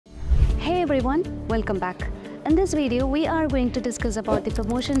Hey everyone, welcome back. In this video, we are going to discuss about the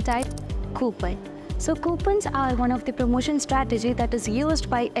promotion type coupon. So coupons are one of the promotion strategy that is used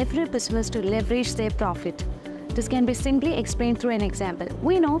by every business to leverage their profit. This can be simply explained through an example.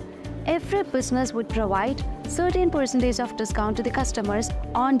 We know every business would provide certain percentage of discount to the customers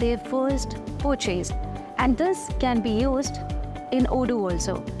on their first purchase, and this can be used in Odoo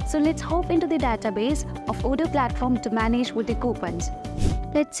also. So let's hop into the database of Odoo platform to manage with the coupons.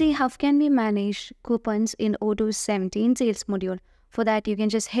 Let's see how can we manage coupons in Odoo's 17 sales module. For that, you can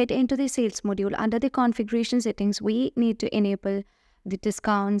just head into the sales module. Under the configuration settings, we need to enable the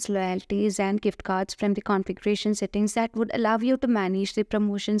discounts, loyalties, and gift cards from the configuration settings that would allow you to manage the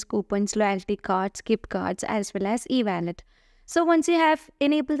promotions, coupons, loyalty cards, gift cards, as well as e-wallet. So once you have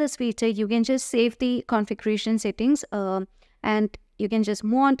enabled this feature, you can just save the configuration settings and you can just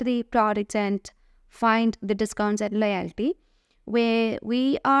move on to the products and find the discounts and loyalty, where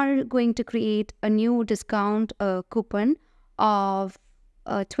we are going to create a new discount coupon of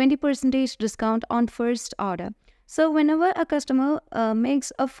 20% discount on first order. So whenever a customer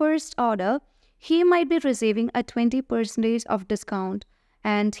makes a first order, he might be receiving a 20% of discount.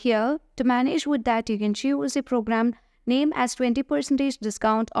 And here, to manage with that, you can choose a program name as 20%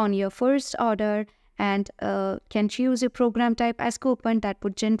 discount on your first order, and can choose a program type as coupon that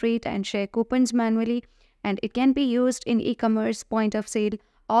would generate and share coupons manually, and it can be used in e-commerce, point of sale,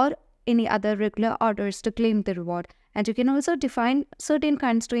 or any other regular orders to claim the reward. And you can also define certain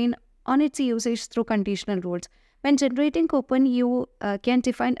constraints on its usage through conditional rules. When generating coupon, you can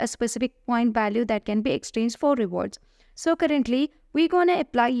define a specific point value that can be exchanged for rewards. So currently, we're going to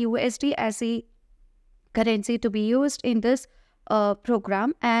apply USD as a currency to be used in this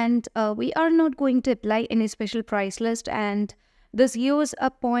program, and we are not going to apply any special price list, and this use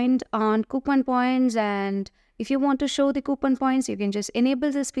a point on coupon points. And if you want to show the coupon points, you can just enable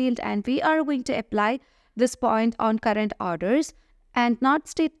this field, and we are going to apply this point on current orders and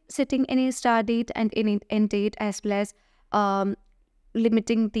not setting any start date and any end date, as well as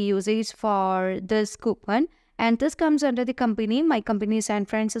limiting the usage for this coupon. And this comes under the company. My company is San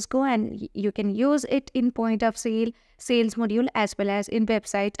Francisco, and you can use it in point of sale, sales module, as well as in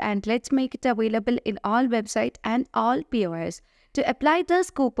website. And let's make it available in all website and all POS. To apply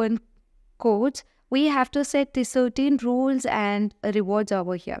this coupon codes, we have to set the certain rules and rewards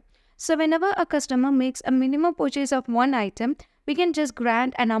over here. So whenever a customer makes a minimum purchase of one item, we can just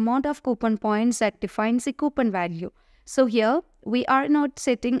grant an amount of coupon points that defines the coupon value. So here, we are not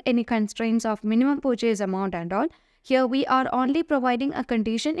setting any constraints of minimum purchase amount and all. Here, we are only providing a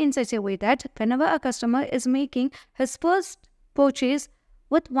condition in such a way that whenever a customer is making his first purchase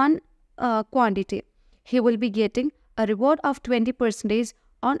with one quantity, he will be getting a reward of 20%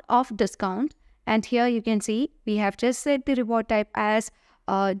 on off discount. And here you can see we have just set the reward type as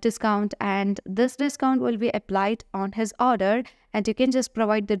discount, and this discount will be applied on his order, and you can just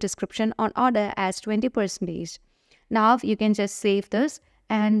provide the description on order as 20%. Now you can just save this,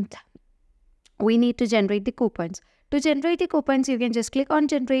 and we need to generate the coupons. To generate the coupons, you can just click on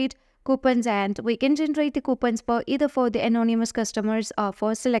generate coupons, and we can generate the coupons for either for the anonymous customers or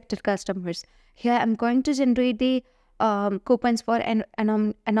for selected customers. Here I'm going to generate the coupons for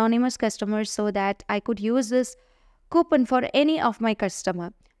anonymous customers so that I could use this coupon for any of my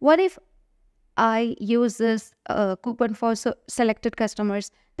customer. What if I use this coupon for selected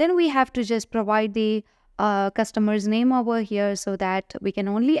customers? Then we have to just provide the customer's name over here so that we can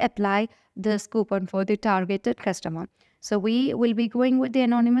only apply this coupon for the targeted customer. So we will be going with the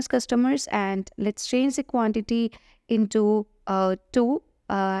anonymous customers, and let's change the quantity into 2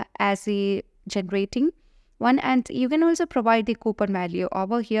 as the generating one. And you can also provide the coupon value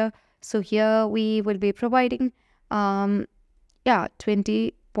over here. So here we will be providing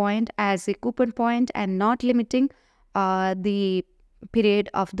 20 point as a coupon point and not limiting the period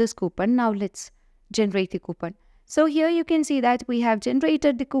of this coupon. Now let's generate the coupon. So here you can see that we have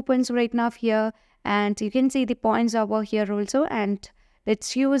generated the coupons right now here, and you can see the points over here also. And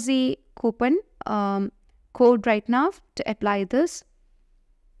let's use the coupon code right now to apply this.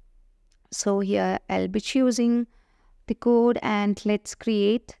 So here I'll be choosing the code, and let's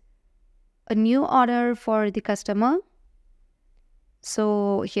create a new order for the customer.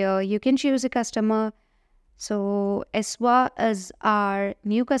 So here you can choose a customer. So Eswa is our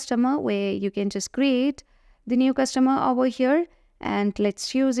new customer, where you can just create the new customer over here, and let's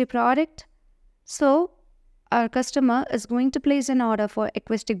choose a product. So our customer is going to place an order for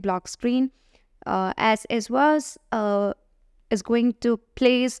acoustic block screen. As Eswa is going to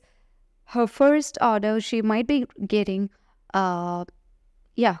place her first order, she might be getting a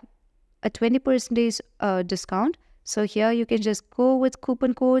 20% discount. So here you can just go with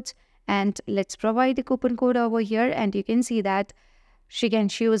coupon codes And let's provide the coupon code over here, and you can see that she can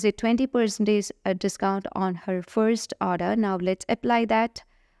choose a 20% discount on her first order. Now let's apply that.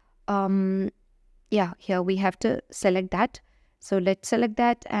 Yeah, here we have to select that. So let's select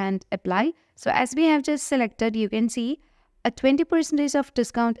that and apply. So as we have just selected, you can see a 20% of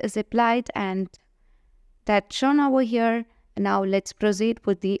discount is applied and that's shown over here. Now let's proceed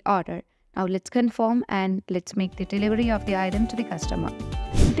with the order. Now let's confirm and let's make the delivery of the item to the customer.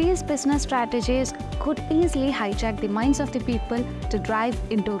 These business strategies could easily hijack the minds of the people to drive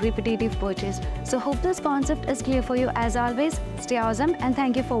into repetitive purchase. So hope this concept is clear for you. As always, stay awesome and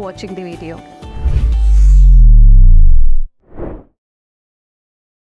thank you for watching the video.